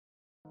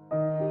Good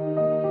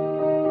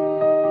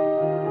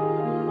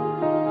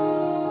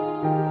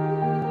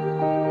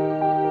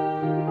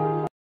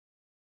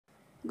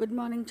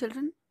morning,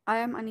 children. I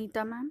am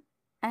Anita ma'am,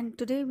 and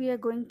today we are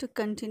going to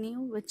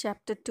continue with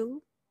chapter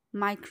 2,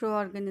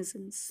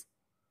 Microorganisms.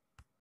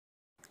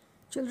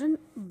 Children,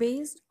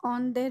 based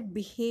on their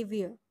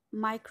behavior,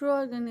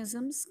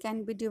 microorganisms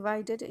can be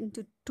divided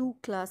into two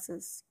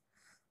classes.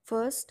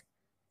 First,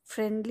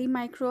 friendly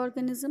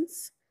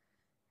microorganisms,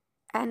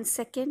 and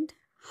second,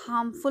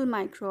 harmful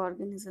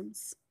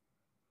microorganisms.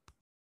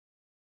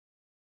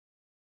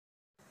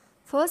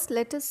 First,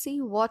 let us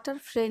see what are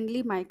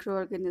friendly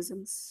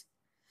microorganisms.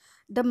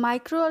 The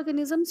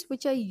microorganisms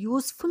which are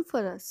useful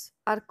for us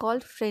are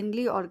called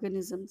friendly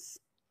organisms.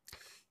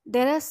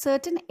 There are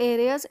certain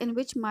areas in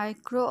which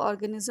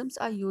microorganisms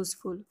are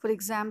useful. For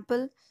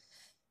example,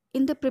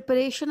 in the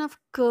preparation of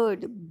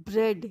curd,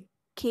 bread,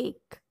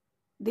 cake.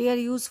 They are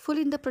useful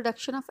in the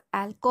production of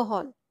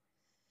alcohol.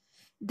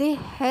 They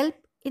help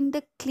in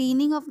the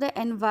cleaning of the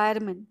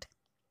environment.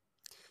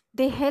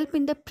 They help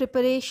in the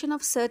preparation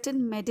of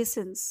certain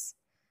medicines.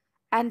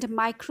 And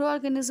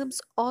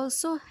microorganisms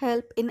also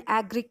help in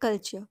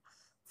agriculture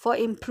for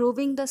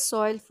improving the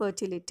soil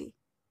fertility.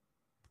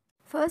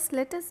 First,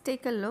 let us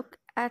take a look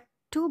at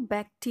two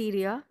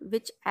bacteria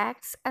which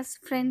acts as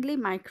friendly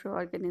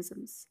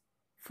microorganisms.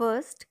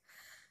 First,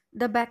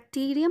 the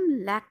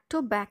bacterium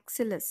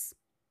Lactobacillus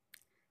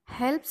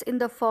helps in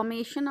the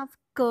formation of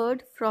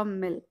curd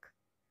from milk.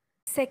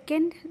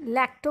 Second,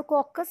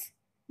 Lactococcus,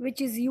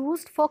 which is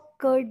used for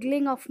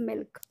curdling of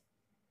milk.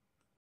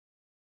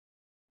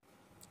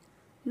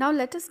 Now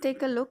let us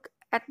take a look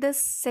at the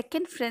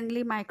second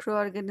friendly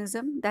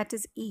microorganism, that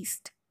is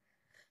yeast.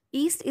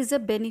 Yeast is a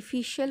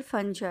beneficial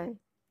fungi.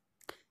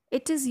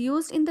 It is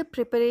used in the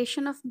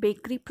preparation of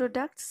bakery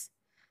products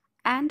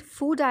and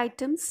food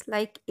items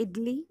like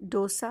idli,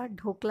 dosa,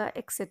 dhokla,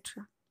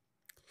 etc.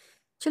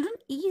 Children,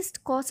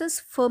 yeast causes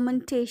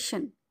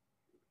fermentation,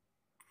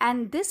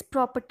 and this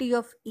property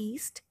of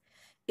yeast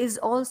is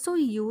also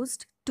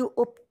used to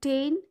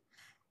obtain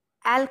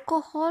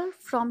alcohol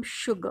from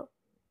sugar.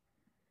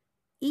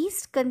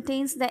 Yeast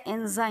contains the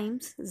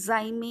enzymes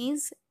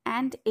ZYMASE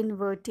and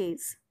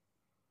INVERTASE.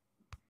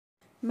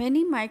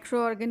 Many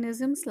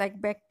microorganisms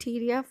like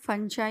bacteria,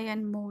 fungi,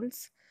 and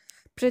molds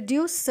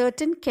produce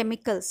certain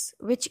chemicals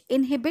which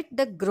inhibit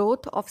the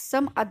growth of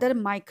some other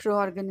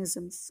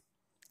microorganisms.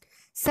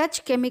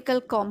 Such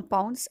chemical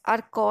compounds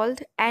are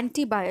called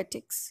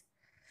antibiotics.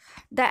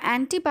 The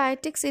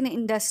antibiotics in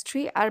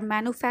industry are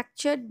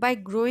manufactured by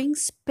growing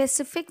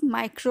specific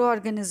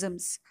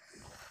microorganisms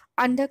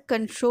under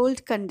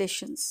controlled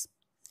conditions.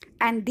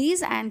 And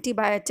these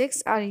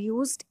antibiotics are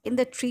used in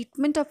the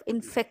treatment of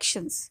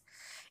infections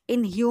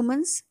in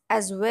humans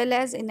as well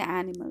as in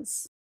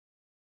animals.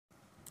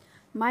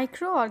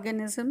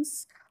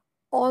 Microorganisms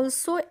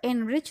also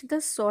enrich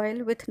the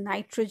soil with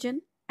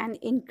nitrogen and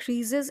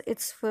increases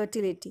its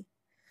fertility.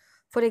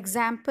 For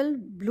example,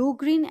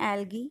 blue-green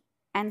algae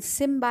and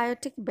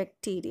symbiotic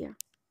bacteria.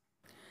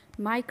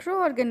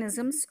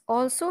 Microorganisms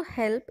also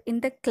help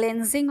in the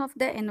cleansing of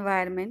the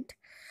environment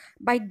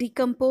by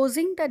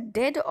decomposing the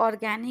dead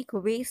organic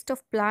waste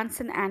of plants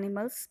and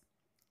animals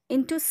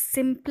into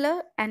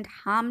simpler and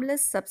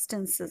harmless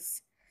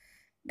substances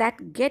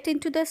that get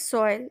into the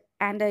soil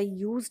and are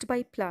used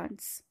by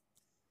plants.